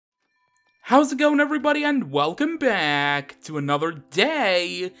How's it going, everybody, and welcome back to another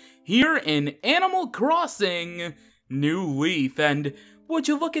day here in Animal Crossing New Leaf. And would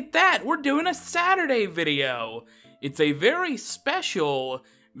you look at that, we're doing a Saturday video. It's a very special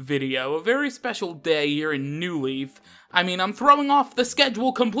video, a very special day here in New Leaf. I mean, I'm throwing off the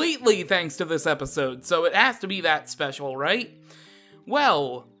schedule completely thanks to this episode, so it has to be that special, right?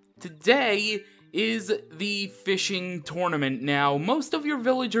 Well, today is the fishing tournament. Now, most of your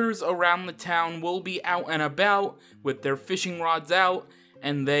villagers around the town will be out and about with their fishing rods out,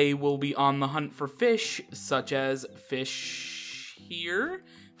 and they will be on the hunt for fish, such as fish here,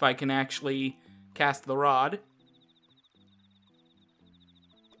 if I can actually cast the rod.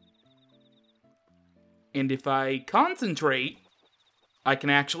 And if I concentrate, I can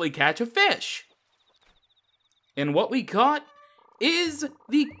actually catch a fish. And what we caught is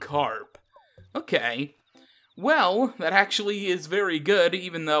the carp. Okay, well, that actually is very good,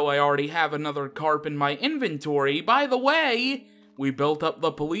 even though I already have another carp in my inventory. By the way, we built up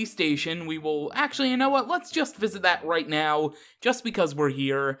the police station. We will, actually, you know what, let's just visit that right now, just because we're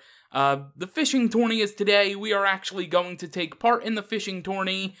here. The fishing tourney is today. We are actually going to take part in the fishing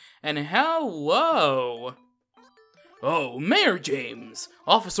tourney, and hello! Oh, Mayor James,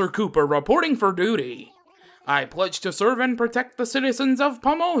 Officer Cooper reporting for duty. I pledge to serve and protect the citizens of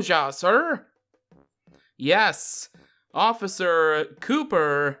Pomoja, sir. Yes, Officer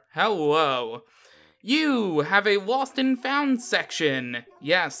Cooper, hello. You have a lost and found section.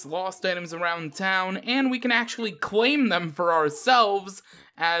 Yes, lost items around town, and we can actually claim them for ourselves,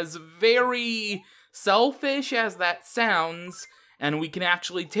 as very selfish as that sounds, and we can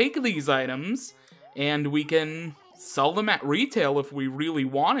actually take these items, and we can sell them at retail if we really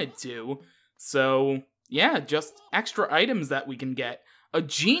wanted to. So, yeah, just extra items that we can get. A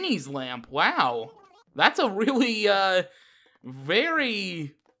genie's lamp, wow. That's a really,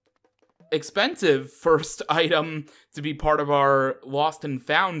 very expensive first item to be part of our lost and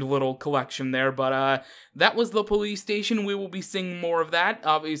found little collection there, but, that was the police station. We will be seeing more of that.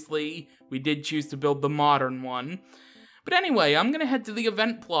 Obviously, we did choose to build the modern one. But anyway, I'm gonna head to the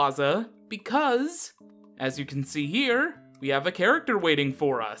event plaza because, as you can see here, we have a character waiting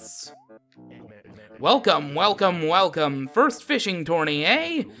for us. Welcome, welcome, welcome. First fishing tourney,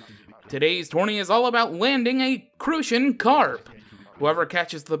 eh? Today's tourney is all about landing a crucian carp. Whoever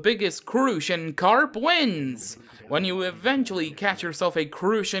catches the biggest crucian carp wins. When you eventually catch yourself a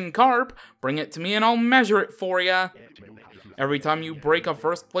crucian carp, bring it to me and I'll measure it for ya. Every time you break a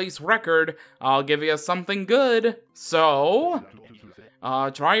first place record, I'll give you something good. So,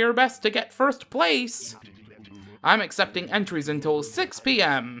 try your best to get first place. I'm accepting entries until 6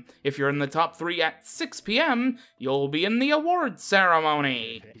 p.m. If you're in the top 3 at 6 p.m., you'll be in the awards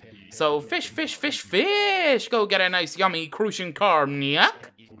ceremony. So fish, fish, fish, fish! Go get a nice yummy crucian carp, yuck!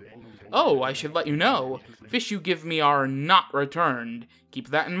 Oh, I should let you know, fish you give me are not returned.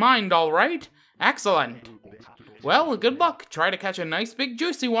 Keep that in mind, alright? Excellent. Well, good luck. Try to catch a nice big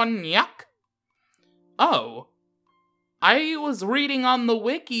juicy one, yuck! Oh. I was reading on the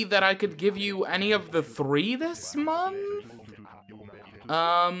wiki that I could give you any of the 3 this month?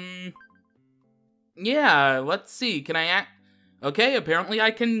 Yeah, let's see, can I okay, apparently I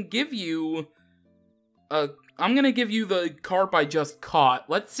can give you, I'm gonna give you the carp I just caught.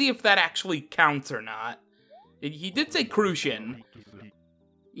 Let's see if that actually counts or not. He did say crucian.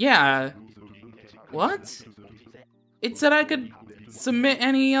 Yeah. What? It said I could submit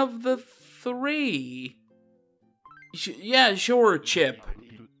any of the 3. Yeah, sure, Chip.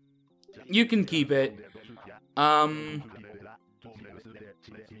 You can keep it.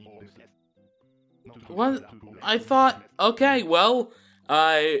 What? I thought, okay, well,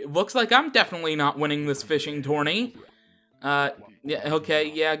 looks like I'm definitely not winning this fishing tourney. Yeah,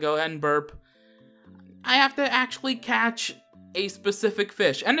 okay, yeah, go ahead and burp. I have to actually catch a specific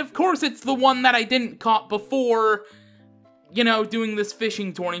fish. And of course, it's the one that I didn't caught before, you know, doing this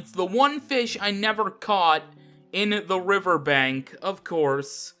fishing tourney. It's the one fish I never caught in the riverbank, of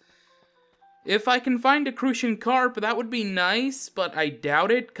course. If I can find a crucian carp, that would be nice, but I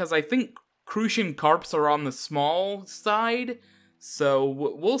doubt it, because I think crucian carps are on the small side, so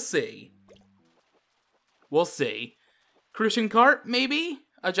we'll see. We'll see. Crucian carp, maybe?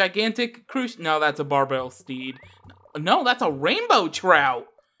 A gigantic crucian... No, that's a barbell steed. No, that's a rainbow trout!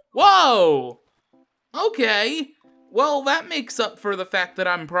 Whoa! Okay. Well, that makes up for the fact that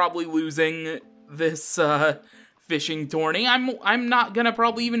I'm probably losing this, fishing tourney. I'm not gonna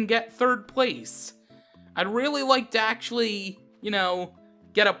probably even get 3rd place. I'd really like to actually, you know,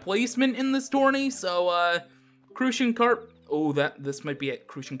 get a placement in this tourney, so, crucian carp. Oh, this might be it.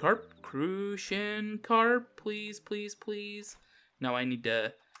 Crucian carp? Crucian carp, please, please, please. No, I need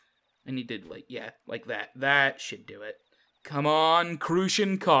to I need to, like, yeah, like that. That should do it. Come on,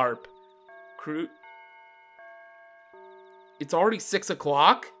 Crucian Carp. It's already 6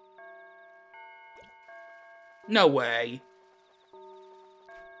 o'clock? No way.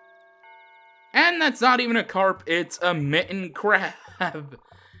 And that's not even a carp, it's a mitten crab.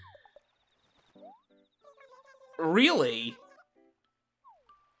 Really?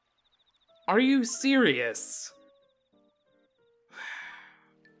 Are you serious?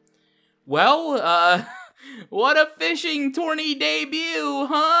 Well, what a fishing tourney debut,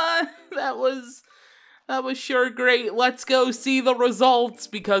 huh? That was sure great. Let's go see the results,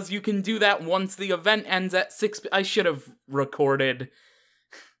 because you can do that once the event ends at 6 I should have recorded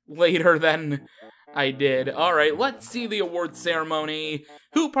later than I did. Alright, let's see the award ceremony.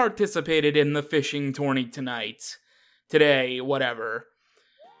 Who participated in the fishing tourney tonight? Today, whatever.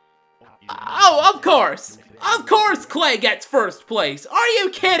 Oh, of course! Of course Clay gets first place! Are you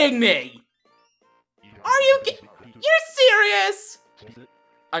kidding me? You're serious?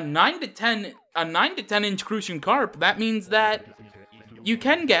 A 9 to 10 inch Crucian Carp, that means that you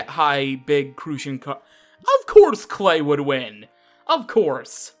can get high, big Crucian Carp. Of course Clay would win. Of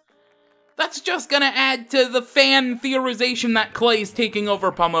course. That's just gonna add to the fan theorization that Clay's taking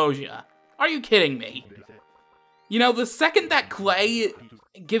over Pomosia. Are you kidding me? You know, the second that Clay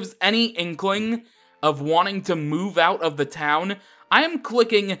gives any inkling of wanting to move out of the town, I am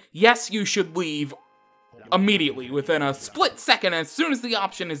clicking, yes, you should leave, immediately, within a split second, as soon as the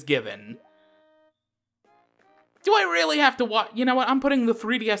option is given. Do I really have to watch? You know what? I'm putting the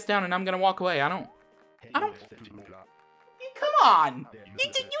 3DS down and I'm gonna walk away. I don't. Come on!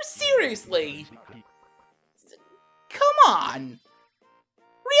 You seriously? Come on!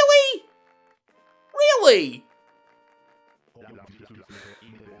 Really? Really?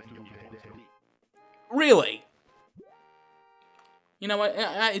 Really? You know what?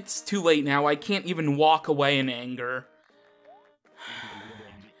 It's too late now. I can't even walk away in anger.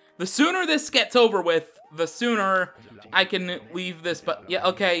 The sooner this gets over with, the sooner I can leave this, but yeah,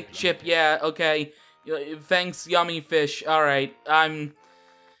 okay, Chip, yeah, okay. Thanks, yummy fish. Alright,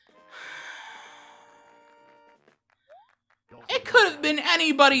 It could have been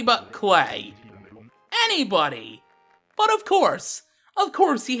anybody but Clay. Anybody. But of course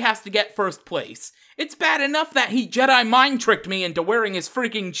he has to get first place. It's bad enough that he Jedi mind-tricked me into wearing his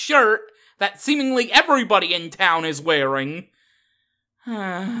freaking shirt that seemingly everybody in town is wearing.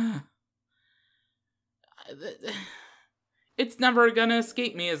 It's never gonna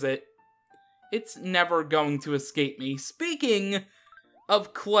escape me, is it? It's never going to escape me. Speaking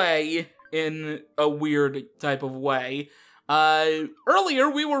of Clay in a weird type of way, earlier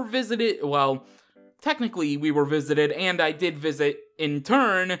we were visited, well, technically we were visited, and I did visit in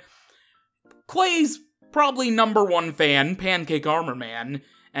turn, Clay's probably #1 fan, Pancake Armor Man,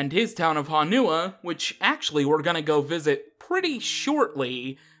 and his town of Hanua, which actually we're gonna go visit pretty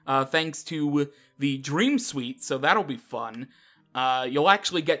shortly, thanks to the Dream Suite, so that'll be fun. You'll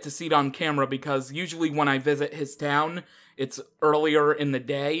actually get to see it on camera, because usually when I visit his town, it's earlier in the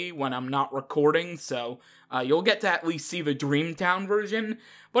day when I'm not recording, so you'll get to at least see the Dreamtown version.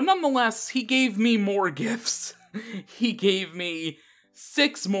 But nonetheless, he gave me more gifts. He gave me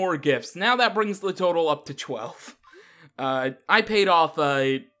 6 more gifts. Now that brings the total up to 12. I paid off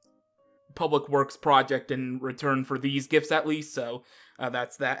a public works project in return for these gifts at least, so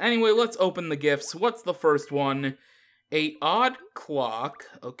that's that. Anyway, let's open the gifts. What's the first one? A odd clock.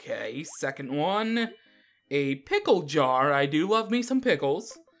 Okay, second one. A pickle jar. I do love me some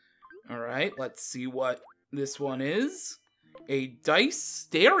pickles. Alright, let's see what this one is. A dice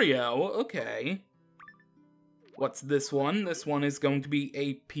stereo. Okay. What's this one? This one is going to be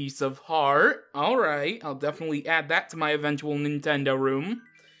a piece of heart. Alright, I'll definitely add that to my eventual Nintendo room.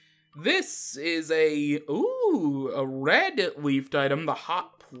 This is a red leafed item, the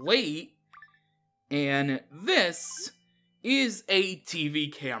hot plate. And this is a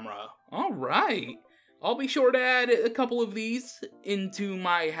TV camera. Alright. I'll be sure to add a couple of these into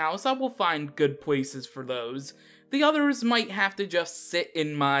my house. I will find good places for those. The others might have to just sit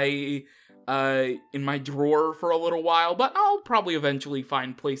in my drawer for a little while, but I'll probably eventually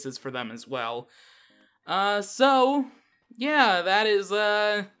find places for them as well. So, yeah, that is,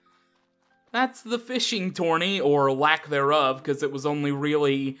 that's the fishing tourney, or lack thereof, because it was only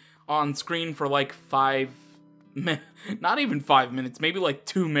really on screen for like not even 5 minutes, maybe like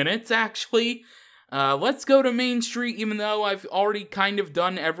 2 minutes, actually. Let's go to Main Street, even though I've already kind of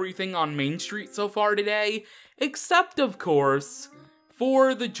done everything on Main Street so far today, except, of course,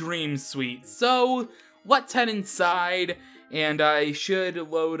 for the Dream Suite. So, let's head inside, and I should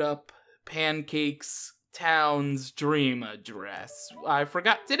load up Pancake's town's dream address. I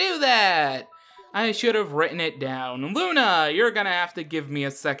forgot to do that! I should have written it down. Luna, you're gonna have to give me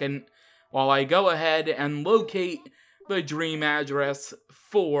a second while I go ahead and locate the dream address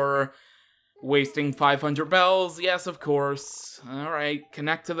for wasting 500 bells. Yes, of course. Alright,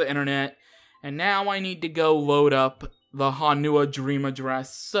 connect to the internet. And now I need to go load up the Hanua dream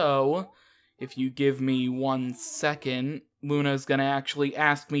address. So, if you give me 1 second, Luna's gonna actually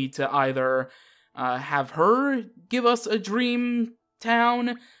ask me to either have her give us a dream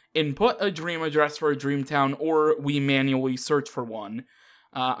town, input a dream address for a dream town, or we manually search for one.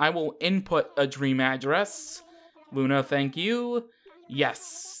 I will input a dream address. Luna, thank you.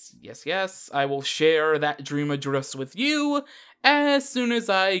 Yes, yes, yes. I will share that dream address with you as soon as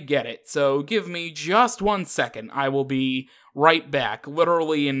I get it. So give me just 1 second. I will be right back,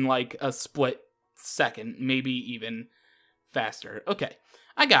 literally in like a split second, maybe even faster. Okay,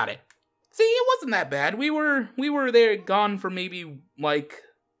 I got it. See, it wasn't that bad. We were there gone for maybe like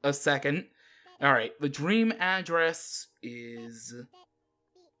a second. All right, the dream address is...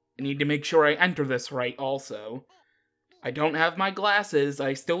 I need to make sure I enter this right also. I don't have my glasses.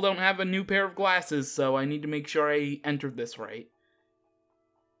 I still don't have a new pair of glasses, so I need to make sure I entered this right.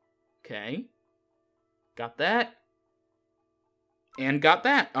 Okay. Got that. And got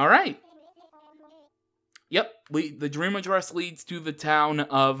that. All right. Yep, the dream address leads to the town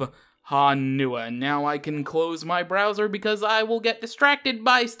of Hanua. Now I can close my browser because I will get distracted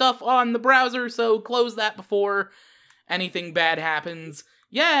by stuff on the browser, so close that before anything bad happens.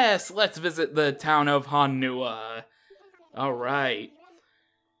 Yes, let's visit the town of Hanua. Alright.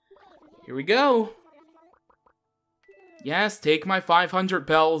 Here we go. Yes, take my 500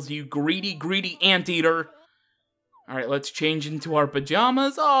 bells, you greedy, greedy anteater. Alright, let's change into our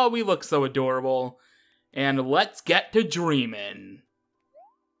pajamas. Oh, we look so adorable. And let's get to dreaming.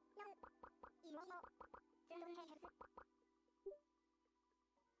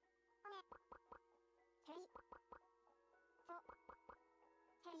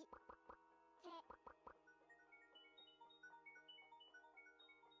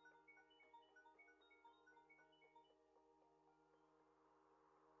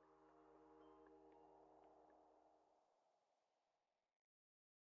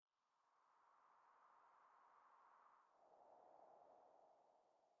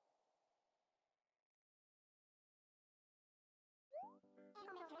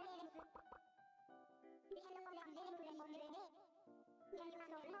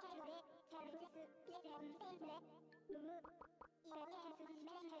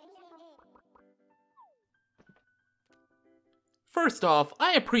 First off,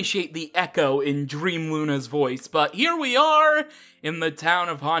 I appreciate the echo in Dream Luna's voice, but here we are in the town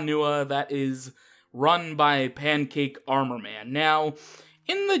of Hanua that is run by Pancake Armor Man. Now,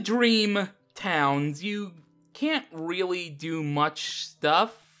 in the Dream towns, you can't really do much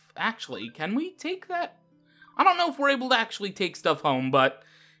stuff. Actually, can we take that? I don't know if we're able to actually take stuff home, but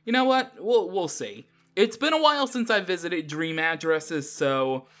you know what? We'll see. It's been a while since I visited Dream addresses,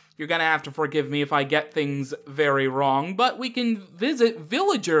 so you're gonna have to forgive me if I get things very wrong, but we can visit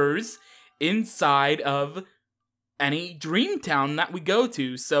villagers inside of any dream town that we go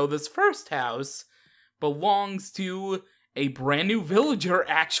to. So this first house belongs to a brand new villager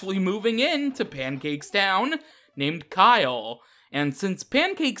actually moving in to Pancake's town named Kyle. And since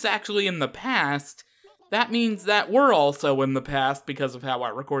Pancake's actually in the past, that means that we're also in the past because of how I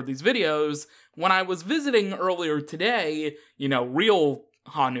record these videos. When I was visiting earlier today, you know, real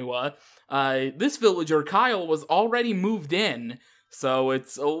Hanua, this villager, Kyle, was already moved in, so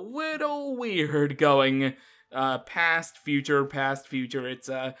it's a little weird going past, future, it's,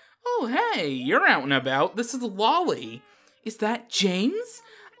 oh hey, you're out and about, this is Lolly. Is that James?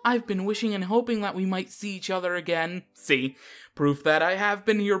 I've been wishing and hoping that we might see each other again. See, proof that I have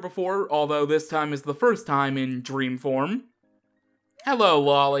been here before, although this time is the first time in dream form. Hello,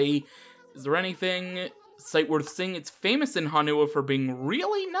 Lolly. Is there anything sight worth seeing? It's famous in Hanua for being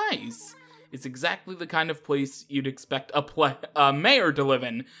really nice. It's exactly the kind of place you'd expect a mayor to live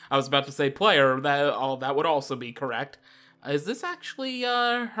in. I was about to say player, that would also be correct. Is this actually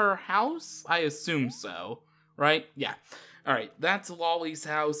her house? I assume so, right? Yeah. Alright, that's Lolly's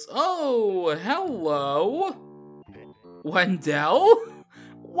house. Oh, hello! Wendell?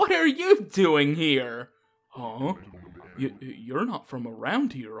 What are you doing here? Huh? You're not from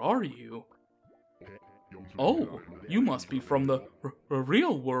around here, are you? Oh, you must be from the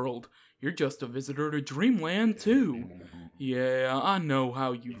real world. You're just a visitor to Dreamland, too. Yeah, I know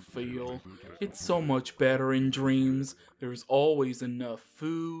how you feel. It's so much better in dreams. There's always enough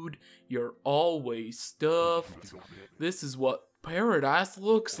food. You're always stuffed. This is what paradise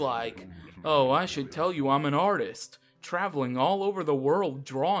looks like. Oh, I should tell you I'm an artist, traveling all over the world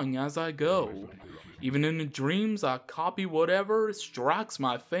drawing as I go. Even in the dreams, I copy whatever strikes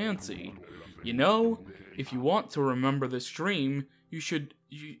my fancy. You know, if you want to remember this dream, you should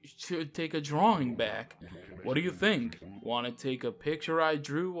take a drawing back. What do you think? Want to take a picture I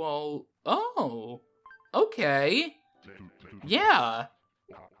drew while... Oh, okay. Yeah,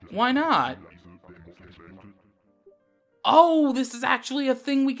 why not? Oh, this is actually a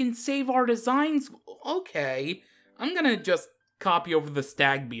thing we can save our designs? Okay, I'm gonna just copy over the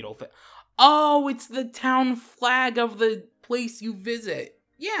stag beetle thing. Oh, it's the town flag of the place you visit.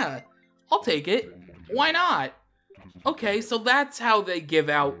 Yeah, I'll take it. Why not? Okay, so that's how they give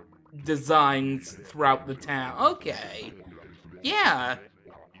out designs throughout the town. Okay. Yeah.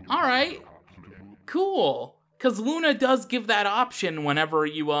 Alright. Cool. Because Luna does give that option whenever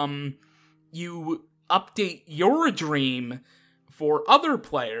you update your dream for other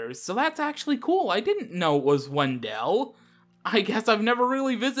players. So that's actually cool. I didn't know it was Wendell. I guess I've never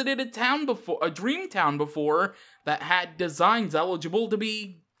really visited a town before, a dream town before, that had designs eligible to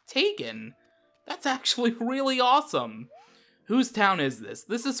be taken. That's actually really awesome. Whose town is this?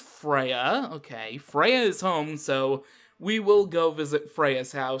 This is Freya. Okay, Freya is home, so we will go visit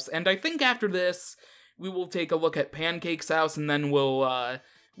Freya's house. And I think after this, we will take a look at Pancake's house, and then we'll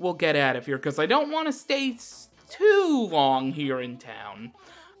get out of here, because I don't want to stay too long here in town.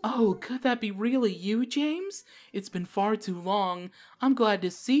 Oh, could that be really you, James? It's been far too long. I'm glad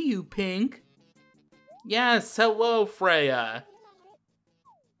to see you, Pink. Yes, hello, Freya.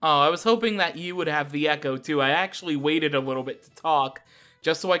 Oh, I was hoping that you would have the echo, too. I actually waited a little bit to talk,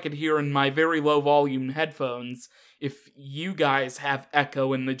 just so I could hear in my very low volume headphones if you guys have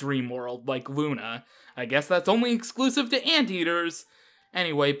echo in the dream world, like Luna. I guess that's only exclusive to anteaters.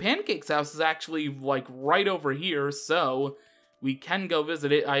 Anyway, Pancake's house is actually, like, right over here, so we can go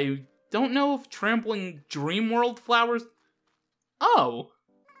visit it. I don't know if trampling dream world flowers... Oh!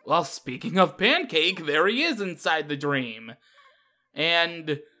 Well, speaking of Pancake, there he is inside the dream.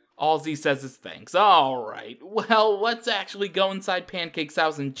 And all he says is thanks. Alright, well, let's actually go inside Pancake's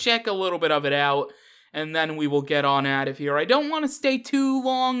house and check a little bit of it out, and then we will get on out of here. I don't want to stay too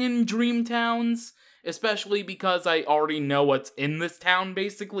long in dream towns, especially because I already know what's in this town,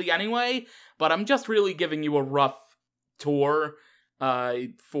 basically, anyway, but I'm just really giving you a rough tour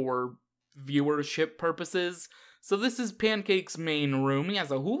for viewership purposes. So this is Pancake's main room. He has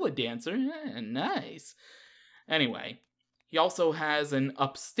a hula dancer. Nice. Anyway, he also has an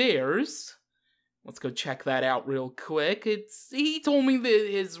upstairs. Let's go check that out real quick. He told me that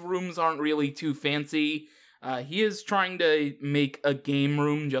his rooms aren't really too fancy. He is trying to make a game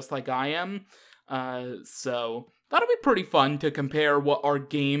room just like I am. So that'll be pretty fun to compare what our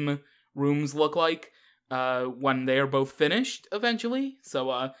game rooms look like when they are both finished eventually.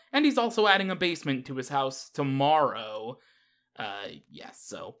 So, and he's also adding a basement to his house tomorrow. Yes,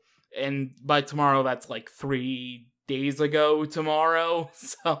 so, and by tomorrow, that's like 3 days ago tomorrow.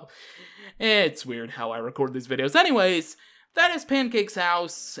 So, it's weird how I record these videos. Anyways, that is Pancake's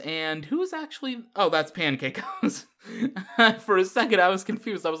house, and who's actually... Oh, that's Pancake House. For a second, I was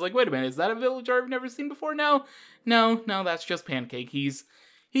confused. I was like, wait a minute, is that a villager I've never seen before? No, that's just Pancake. He's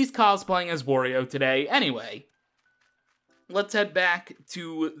cosplaying as Wario today. Anyway, let's head back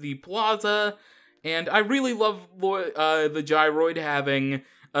to the plaza, and I really love the gyroid having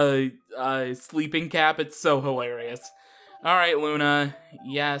a sleeping cap. It's so hilarious. Alright, Luna.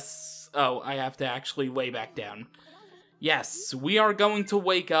 Yes. Oh, I have to actually lay back down. Yes, we are going to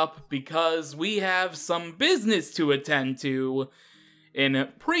wake up because we have some business to attend to in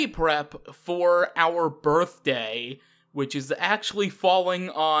pre-prep for our birthday, which is actually falling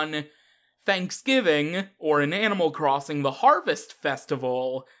on Thanksgiving, or in Animal Crossing, the Harvest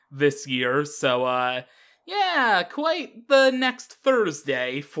Festival this year. So, yeah, quite the next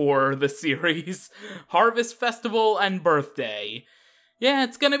Thursday for the series. Harvest Festival and birthday. Yeah,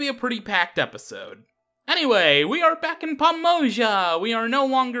 it's gonna be a pretty packed episode. Anyway, we are back in Pomoja! We are no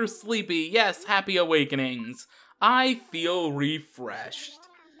longer sleepy. Yes, happy awakenings. I feel refreshed.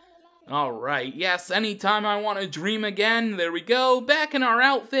 Alright, yes, anytime I want to dream again, there we go, back in our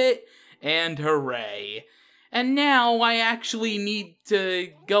outfit, and hooray. And now I actually need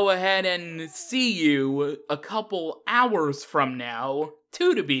to go ahead and see you a couple hours from now,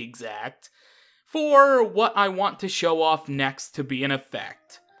 2 to be exact, for what I want to show off next to be in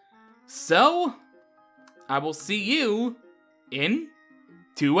effect. So, I will see you in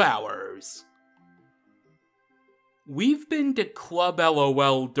 2 hours. We've been to Club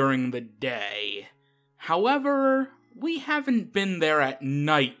LOL during the day. However, we haven't been there at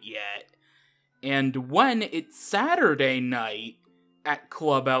night yet. And when it's Saturday night at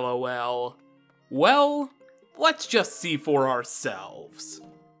Club LOL, well, let's just see for ourselves.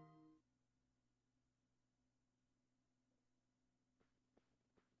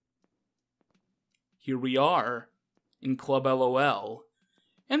 Here we are in Club LOL,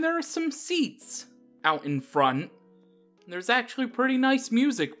 and there are some seats out in front. There's actually pretty nice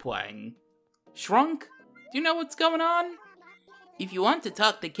music playing. Shrunk, do you know what's going on? If you want to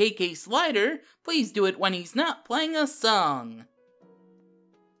talk to KK Slider, please do it when he's not playing a song.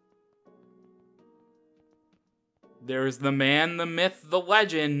 There's the man, the myth, the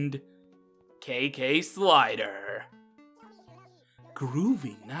legend, KK Slider.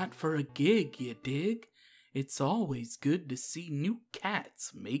 Groovy, not for a gig, you dig? It's always good to see new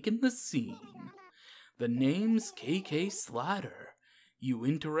cats making the scene. The name's KK Slider. You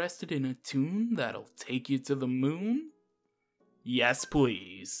interested in a tune that'll take you to the moon? Yes,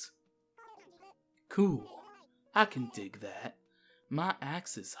 please. Cool. I can dig that. My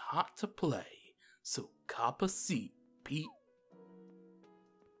axe is hot to play, so cop a seat, Pete.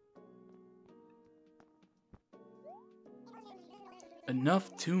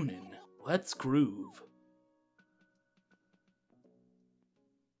 Enough tuning. Let's groove.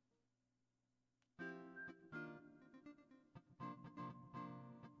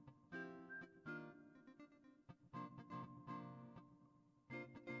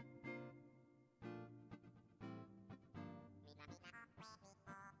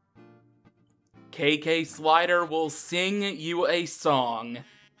 KK Slider will sing you a song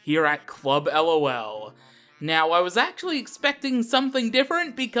here at Club LOL. Now, I was actually expecting something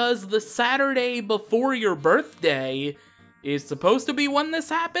different because the Saturday before your birthday is supposed to be when this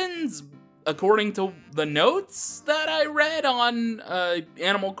happens, according to the notes that I read on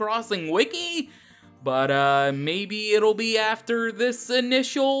Animal Crossing Wiki. But maybe it'll be after this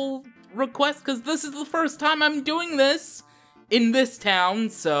initial request, because this is the first time I'm doing this in this town,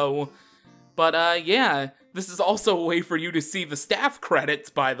 so... But yeah, this is also a way for you to see the staff credits,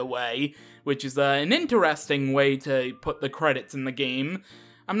 by the way, which is an interesting way to put the credits in the game.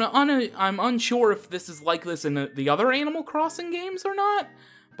 I'm unsure if this is like this in the other Animal Crossing games or not,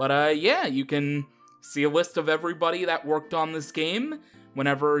 but yeah, you can see a list of everybody that worked on this game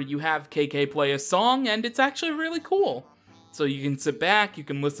whenever you have KK play a song, and it's actually really cool. So you can sit back, you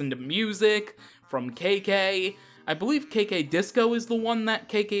can listen to music from KK. I believe KK Disco is the one that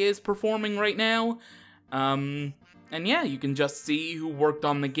KK is performing right now. And yeah, you can just see who worked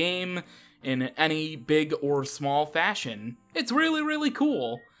on the game in any big or small fashion. It's really, really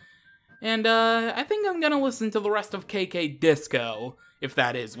cool. And I think I'm gonna listen to the rest of KK Disco, if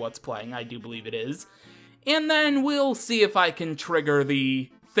that is what's playing. I do believe it is. And then we'll see if I can trigger the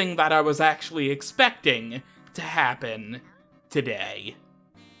thing that I was actually expecting to happen today.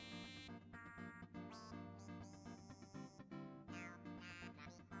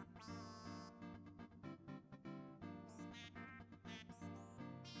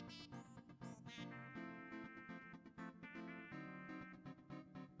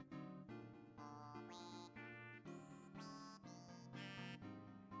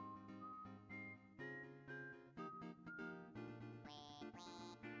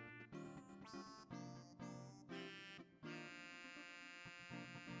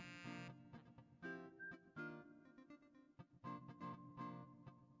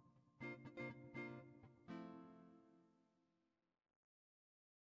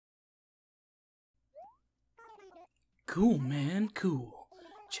 Cool, man, cool.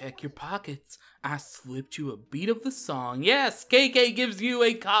 Check your pockets. I slipped you a beat of the song. Yes, KK gives you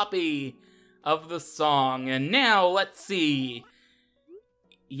a copy of the song. And now, let's see.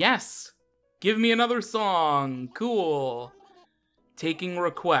 Yes, give me another song. Cool. Taking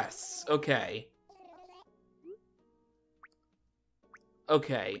requests. Okay.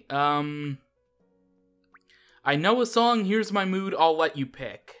 Okay, I know a song, here's my mood, I'll let you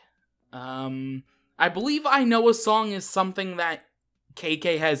pick. I believe I Know a Song is something that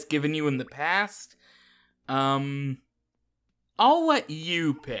KK has given you in the past. I'll let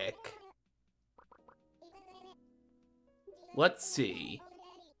you pick. Let's see.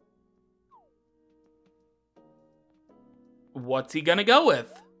 What's he gonna go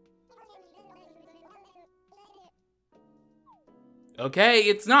with? Okay,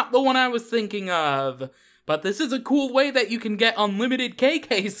 it's not the one I was thinking of. But this is a cool way that you can get unlimited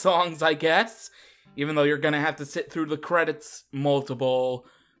KK songs, I guess. Even though you're gonna have to sit through the credits multiple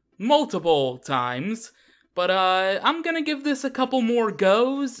times. But, I'm gonna give this a couple more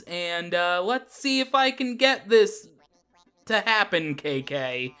goes, and, let's see if I can get this to happen,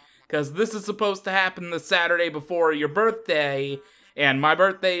 KK. Because this is supposed to happen the Saturday before your birthday, and my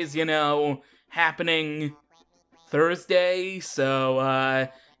birthday's, you know, happening Thursday, so,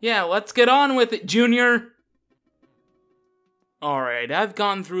 yeah, let's get on with it, Junior. Alright, I've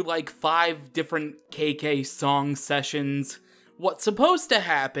gone through like 5 different KK song sessions. What's supposed to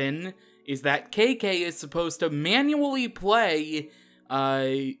happen is that KK is supposed to manually play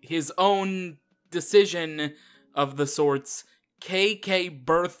his own decision of the sorts KK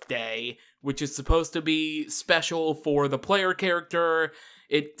Birthday, which is supposed to be special for the player character.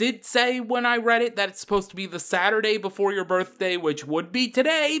 It did say when I read it that it's supposed to be the Saturday before your birthday, which would be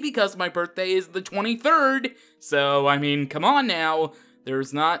today because my birthday is the 23rd. So, I mean, come on now.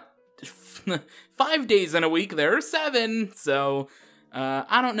 There's not 5 days in a week, there are 7. So,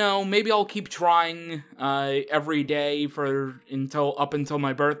 I don't know. Maybe I'll keep trying every day up until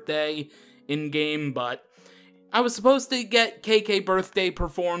my birthday in-game, but I was supposed to get KK Birthday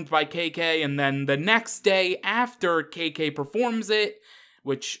performed by KK, and then the next day after KK performs it,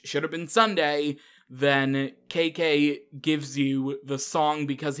 which should have been Sunday, then KK gives you the song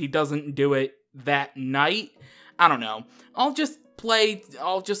because he doesn't do it that night. I don't know. I'll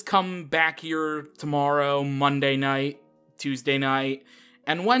just come back here tomorrow, Monday night, Tuesday night,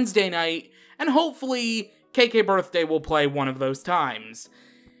 and Wednesday night, and hopefully KK Birthday will play one of those times.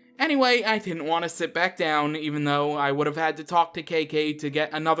 Anyway, I didn't want to sit back down, even though I would have had to talk to KK to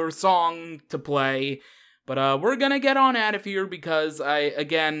get another song to play. But we're gonna get on out of here because I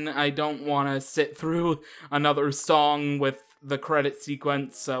don't want to sit through another song with the credit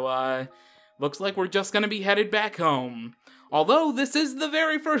sequence, so looks like we're just gonna be headed back home. Although this is the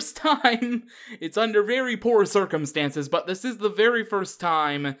very first time, it's under very poor circumstances, but this is the very first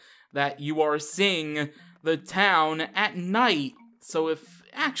time that you are seeing the town at night. So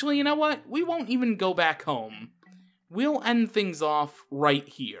actually, you know what? We won't even go back home. We'll end things off right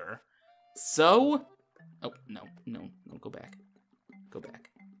here. So, oh, no, go back. Go back.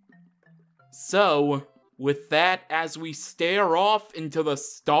 So, with that, as we stare off into the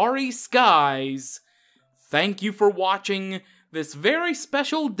starry skies, thank you for watching this very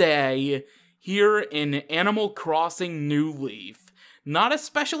special day here in Animal Crossing New Leaf. Not as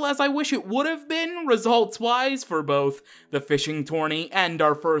special as I wish it would have been, results-wise, for both the fishing tourney and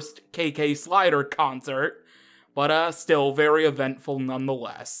our first KK Slider concert, but still very eventful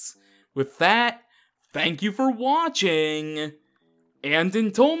nonetheless. With that, thank you for watching, and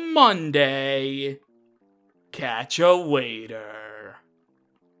until Monday, catch ya later.